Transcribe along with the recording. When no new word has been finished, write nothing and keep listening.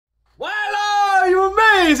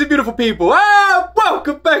amazing, beautiful people.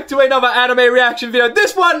 Welcome back to another anime reaction video.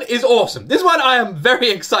 This one is awesome. This one I am very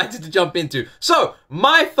excited to jump into. So,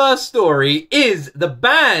 my first story is the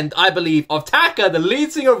band, I believe, of Taka, the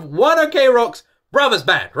lead singer of One OK Rock's brother's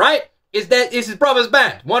band, right? Is his brother's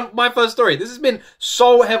band. My first story. This has been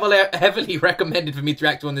so heavily recommended for me to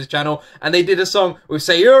react to on this channel. And they did a song with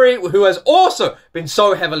Sayuri, who has also been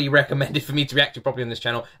so heavily recommended for me to react to properly on this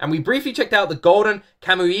channel. And we briefly checked out the Golden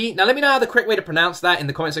Kamuy. Now let me know how the correct way to pronounce that in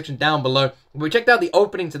the comment section down below. We checked out the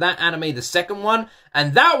opening to that anime, the second one.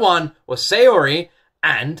 And that one was Sayuri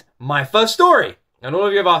and My First Story. And all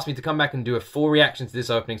of you have asked me to come back and do a full reaction to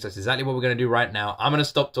this opening, so that's exactly what we're going to do right now. I'm going to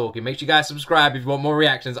stop talking. Make sure you guys subscribe if you want more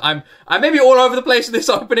reactions. I may be all over the place with this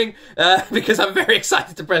opening because I'm very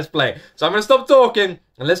excited to press play. So I'm going to stop talking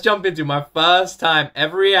and let's jump into my first time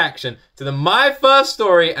ever reaction to the My First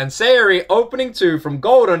Story and Sayuri opening 2 from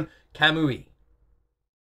Golden Kamuy.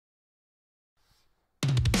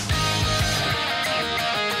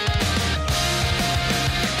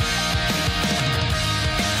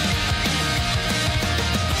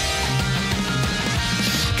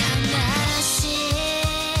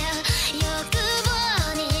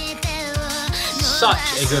 Such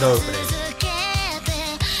a good opening.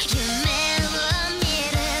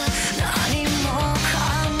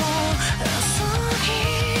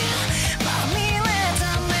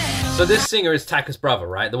 So this singer is TAKA'S brother,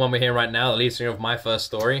 right? The one we're hearing right now, the lead singer of My First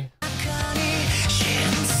Story.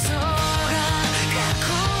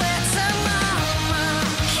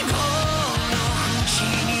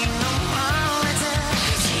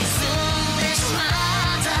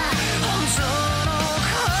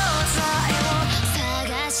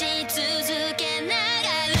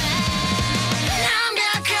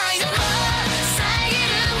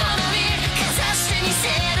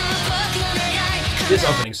 This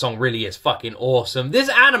opening song really is fucking awesome. This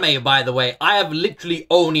anime, by the way, I have literally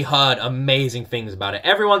only heard amazing things about it.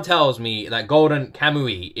 Everyone tells me that Golden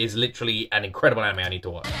Kamuy is literally an incredible anime I need to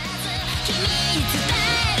watch.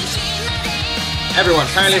 Everyone,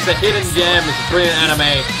 apparently it's a hidden gem, it's a brilliant anime.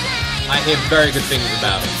 I hear very good things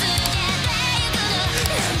about it.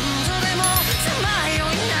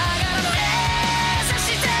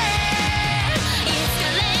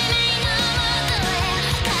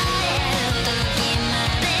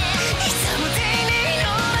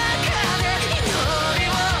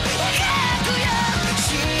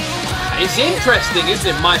 It's interesting,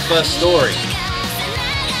 isn't it, My First Story?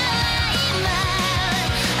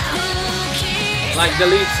 Like, the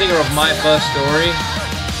lead singer of My First Story,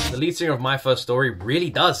 the lead singer of My First Story really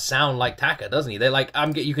does sound like Taka, doesn't he? They're like,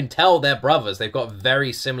 you can tell they're brothers. They've got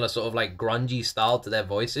very similar sort of like grungy style to their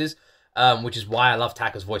voices, which is why I love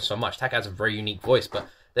Taka's voice so much. Taka has a very unique voice, but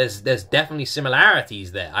there's definitely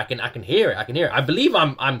similarities there. I can hear it. I believe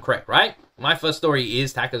I'm correct, right? My First Story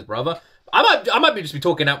is Taka's brother. I might just be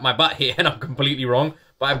talking out my butt here and I'm completely wrong,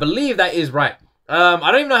 but I believe that is right. I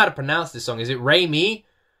don't even know how to pronounce this song. Is it Reimei?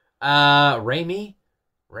 Reimei?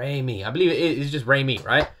 I believe it is just Reimei,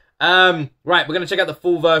 right? Right, we're gonna check out the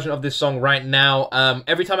full version of this song right now.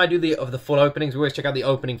 Every time I do the full openings, we always check out the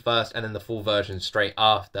opening first and then the full version straight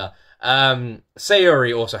after.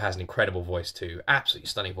 Sayuri also has an incredible voice too, absolutely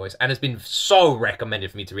stunning voice, and it's been so recommended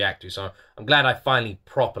for me to react to, so I'm glad I finally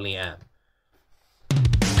properly am.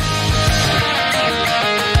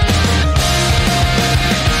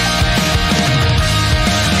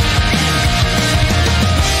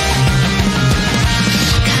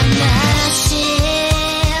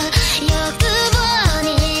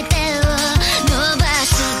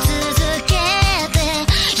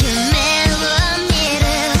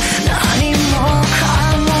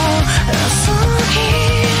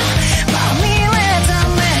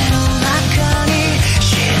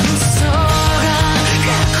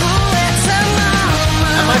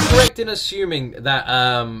 Correct in assuming that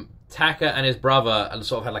Taka and his brother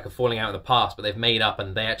sort of had like a falling out in the past, but they've made up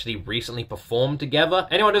and they actually recently performed together.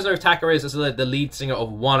 Anyone who doesn't know who Taka is, this is the lead singer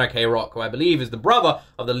of One OK Rock, who I believe is the brother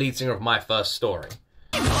of the lead singer of My First Story.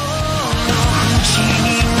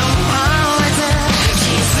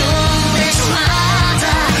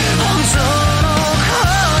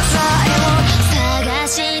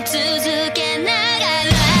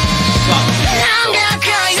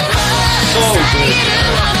 So good.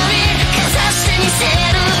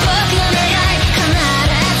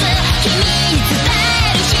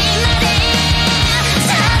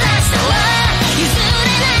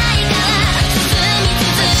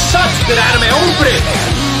 Such good anime opening!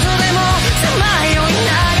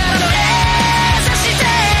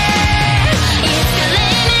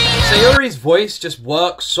 Sayuri's voice just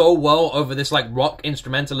works so well over this like rock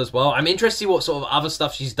instrumental as well. I'm interested to see what sort of other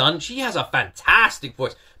stuff she's done. She has a fantastic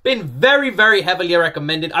voice. Been very, very heavily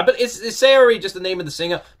recommended. But is Sayuri just the name of the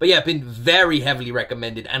singer? But yeah, been very heavily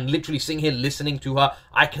recommended. And literally sitting here listening to her,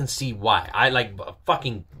 I can see why. I like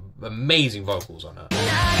fucking amazing vocals on her.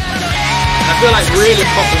 I feel like really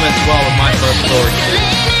complements well with my first story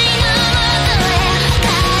too.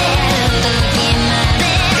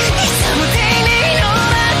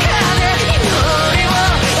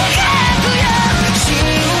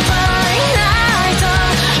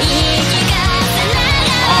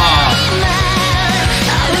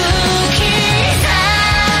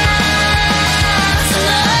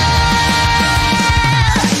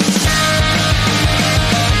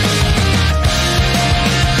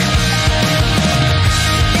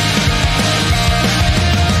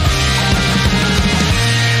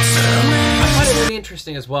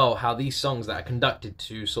 Interesting as well how these songs that are conducted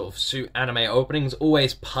to sort of suit anime openings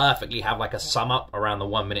always perfectly have like a sum up around the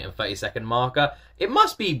 1 minute and 30-second marker. It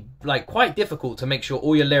must be like quite difficult to make sure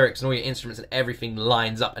all your lyrics and all your instruments and everything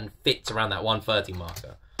lines up and fits around that 1:30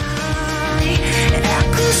 marker. And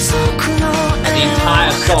the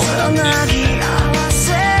entire song.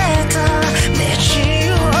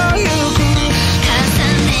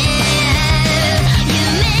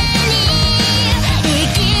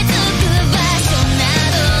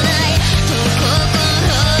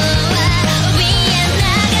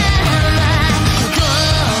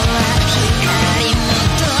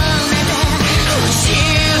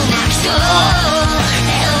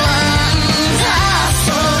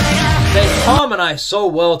 Harmonize so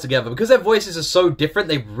well together because their voices are so different.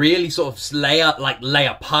 They really sort of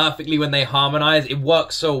layer perfectly when they harmonize. It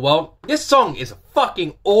works so well. This song is a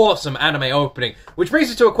fucking awesome anime opening, which brings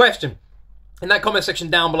us to a question in that comment section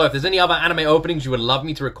down below. If there's any other anime openings you would love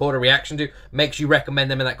me to record a reaction to, make sure you recommend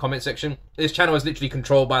them in that comment section. This channel is literally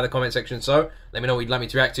controlled by the comment section, so let me know what you'd like me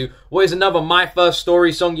to react to. What is another My First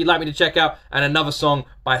Story song you'd like me to check out, and another song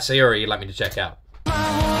by Sayuri you'd like me to check out.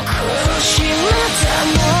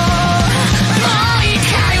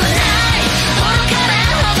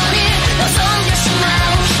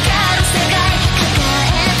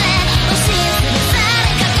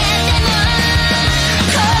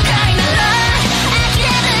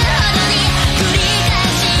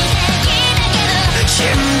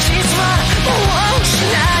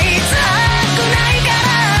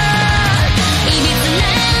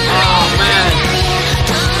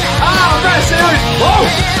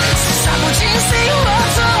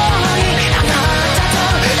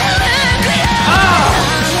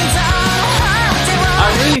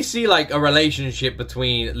 I really see like a relationship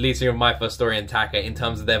between lead singer of My First Story and Taka in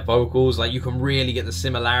terms of their vocals. Like you can really get the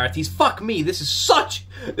similarities. Fuck me, this is such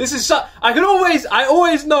I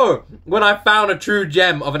always know when I found a true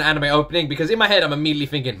gem of an anime opening, because in my head I'm immediately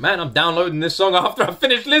thinking, man, I'm downloading this song after I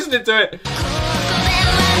finish listening to it.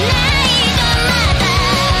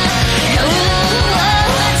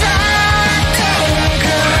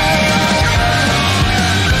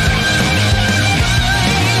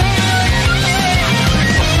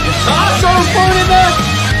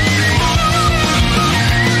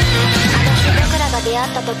僕らが出会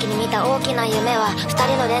った時に見た大きな夢は、2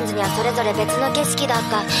人のレンズにはそれぞれ別の景色だっ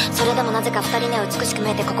た。それでもなぜか2人には美しく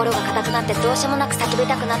見えて心が硬くなって、どうしようもなく叫び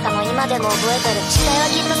たくなったのを今でも覚えてる。時代は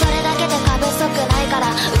きっとそれだけで過不足ないか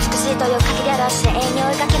ら、美しいという限りある足で永遠に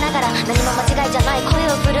追いかけながら、何も間違いじゃない声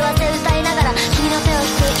を震わせ歌いながら、君の手を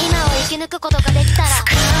引く今を生き抜くことができたら、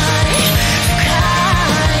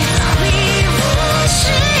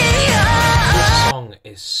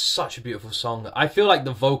is such a beautiful song. I feel like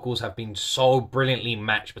the vocals have been so brilliantly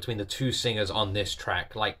matched between the two singers on this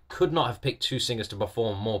track. Like, could not have picked two singers to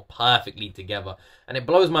perform more perfectly together. And it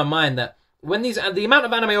blows my mind that when the amount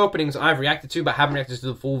of anime openings I've reacted to but haven't reacted to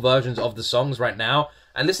the full versions of the songs right now,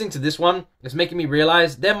 and listening to this one is making me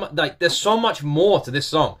realize there's so much more to this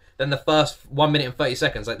song than the first 1 minute and 30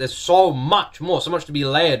 seconds. Like, there's so much more, so much to be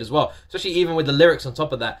layered as well, especially even with the lyrics on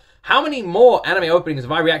top of that. How many more anime openings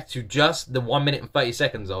have I reacted to just the 1 minute and 30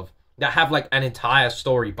 seconds of that have like an entire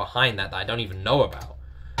story behind that I don't even know about?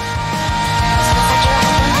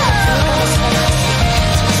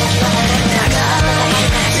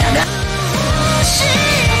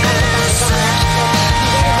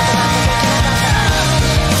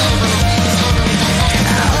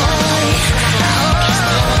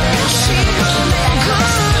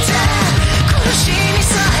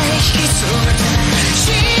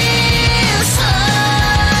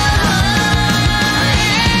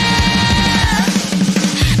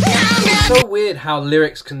 So weird how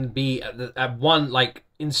lyrics can be at one like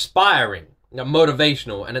inspiring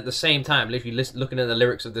motivational, and at the same time, literally looking at the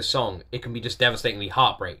lyrics of this song, it can be just devastatingly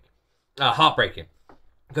heartbreaking.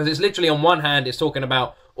 Because it's literally, on one hand, it's talking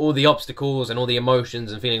about all the obstacles and all the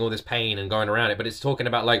emotions and feeling all this pain and going around it, but it's talking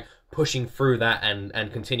about like pushing through that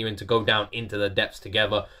and continuing to go down into the depths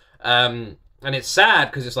together. And it's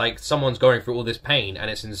sad because it's like someone's going through all this pain, and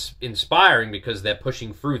it's inspiring because they're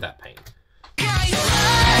pushing through that pain.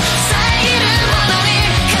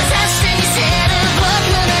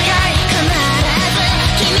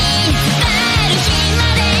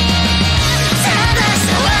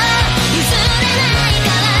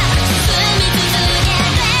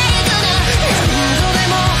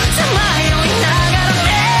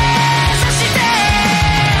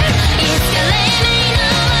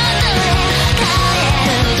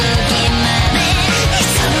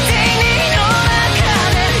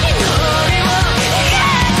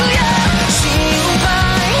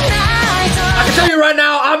 Right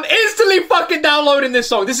now, I'm instantly fucking downloading this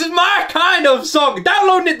song. This is my kind of song.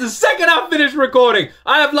 Downloading it the second I finished recording.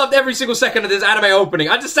 I have loved every single second of this anime opening.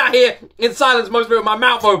 I just sat here in silence most of it with my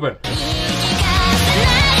mouth open.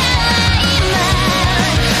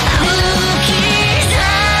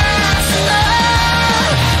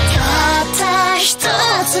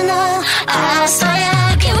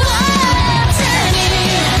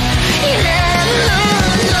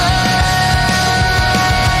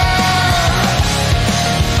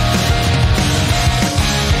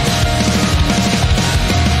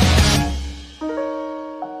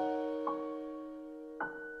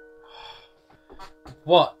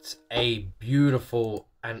 What a beautiful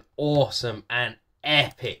and awesome and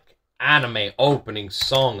epic anime opening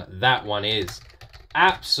song that one is.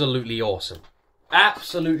 Absolutely awesome.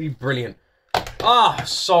 Absolutely brilliant. Ah,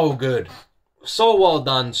 so good. So well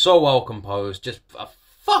done, so well composed. Just a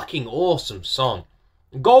fucking awesome song.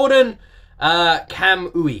 Golden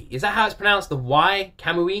Kamuy. Is that how it's pronounced? The Y?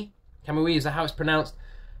 Kamuy? Kamuy, is that how it's pronounced?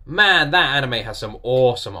 Man, that anime has some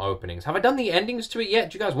awesome openings. Have I done the endings to it yet?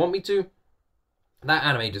 Do you guys want me to? That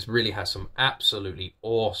anime just really has some absolutely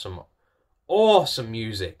awesome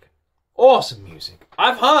music. Awesome music.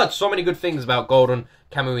 I've heard so many good things about Golden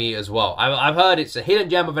Kamuy as well. I've heard it's a hidden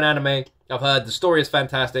gem of an anime. I've heard the story is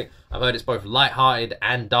fantastic. I've heard it's both lighthearted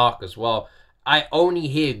and dark as well. I only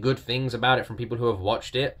hear good things about it from people who have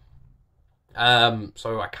watched it.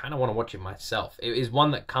 So I kind of want to watch it myself. It is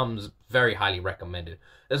one that comes very highly recommended.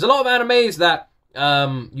 There's a lot of animes that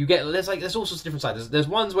you get, there's all sorts of different sides. There's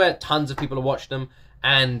ones where tons of people have watched them,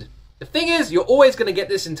 and the thing is, you're always going to get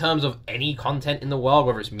this in terms of any content in the world,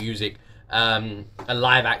 whether it's music, a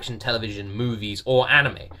live action television, movies, or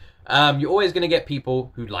anime. You're always going to get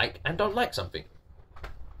people who like and don't like something.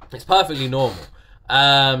 It's perfectly normal.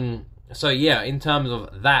 So yeah, in terms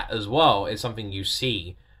of that as well, is something you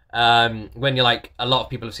see when you're like, a lot of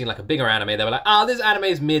people have seen like a bigger anime, they were like, this anime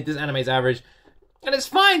is mid, this anime is average, and it's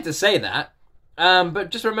fine to say that. But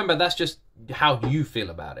just remember, that's just how you feel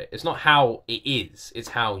about it. It's not how it is. It's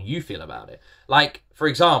how you feel about it. Like, for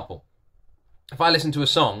example, if I listen to a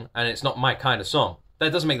song and it's not my kind of song,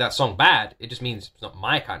 that doesn't make that song bad. It just means it's not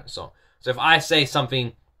my kind of song. So if I say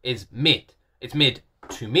something is mid, it's mid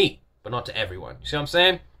to me, but not to everyone. You see what I'm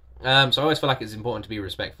saying? So I always feel like it's important to be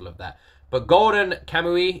respectful of that. But Golden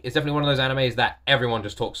Kamuy is definitely one of those animes that everyone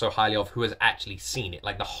just talks so highly of who has actually seen it,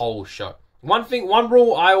 like the whole show. One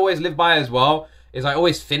rule I always live by as well is I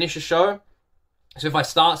always finish a show. So if I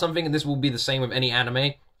start something, and this will be the same with any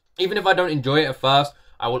anime, even if I don't enjoy it at first,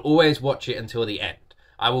 I will always watch it until the end.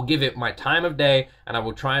 I will give it my time of day, and I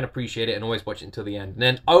will try and appreciate it and always watch it until the end. And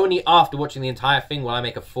then only after watching the entire thing will I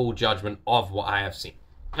make a full judgment of what I have seen.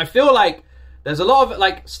 I feel like there's a lot of,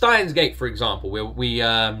 like, Steins Gate, for example,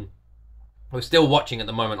 we're still watching at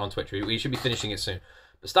the moment on Twitch. We should be finishing it soon.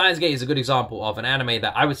 But Steins Gate is a good example of an anime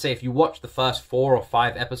that I would say if you watch the first 4 or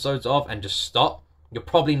 5 episodes of and just stop, you're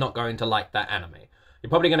probably not going to like that anime.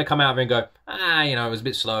 You're probably going to come out of it and go, it was a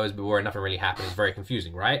bit slow, it was a bit boring, nothing really happened, it's very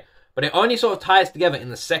confusing, right? But it only sort of ties together in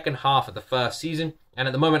the second half of the first season, and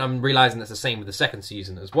at the moment I'm realizing that's the same with the second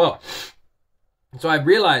season as well. So I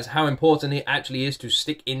realize how important it actually is to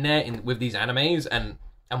stick in there with these animes and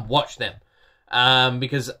watch them.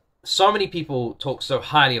 Because so many people talk so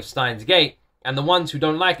highly of Steins Gate, and the ones who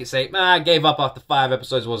don't like it say, I gave up after 5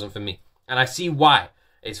 episodes, it wasn't for me. And I see why.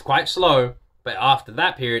 It's quite slow, but after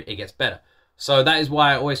that period, it gets better. So that is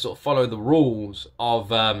why I always sort of follow the rules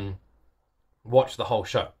of watch the whole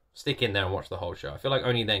show. Stick in there and watch the whole show. I feel like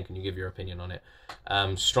only then can you give your opinion on it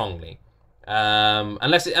strongly.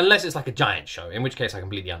 Unless it's like a giant show, in which case I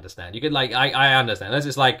completely understand. You could I understand. Unless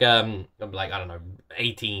it's like I don't know,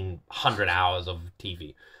 1,800 hours of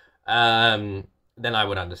TV. Then I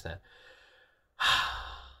would understand.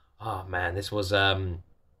 Oh man, this was an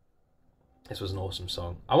awesome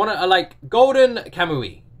song. I like Golden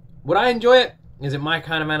Kamuy. Would I enjoy it? Is it my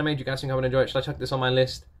kind of anime? Do you guys think I would enjoy it? Should I chuck this on my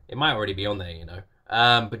list? It might already be on there, you know.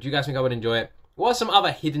 But do you guys think I would enjoy it? What are some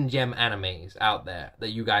other hidden gem animes out there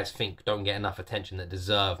that you guys think don't get enough attention, that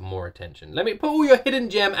deserve more attention? Let me put all your hidden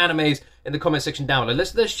gem animes in the comment section down below.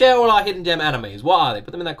 Let's share all our hidden gem animes. What are they?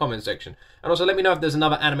 Put them in that comment section. And also let me know if there's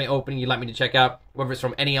another anime opening you'd like me to check out, whether it's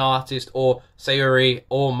from any artist or Sayuri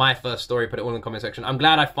or My First Story. Put it all in the comment section. I'm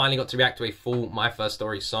glad I finally got to react to a full My First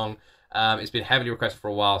Story song. It's been heavily requested for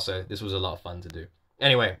a while, so this was a lot of fun to do.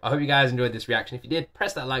 Anyway, I hope you guys enjoyed this reaction. If you did,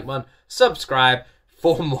 press that like button, subscribe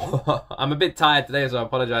for more. I'm a bit tired today, so I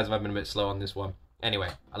apologize if I've been a bit slow on this one. Anyway,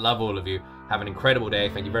 I love all of you. Have an incredible day.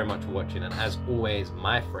 Thank you very much for watching. And as always,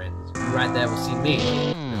 my friends, right there will see me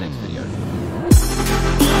in the next video.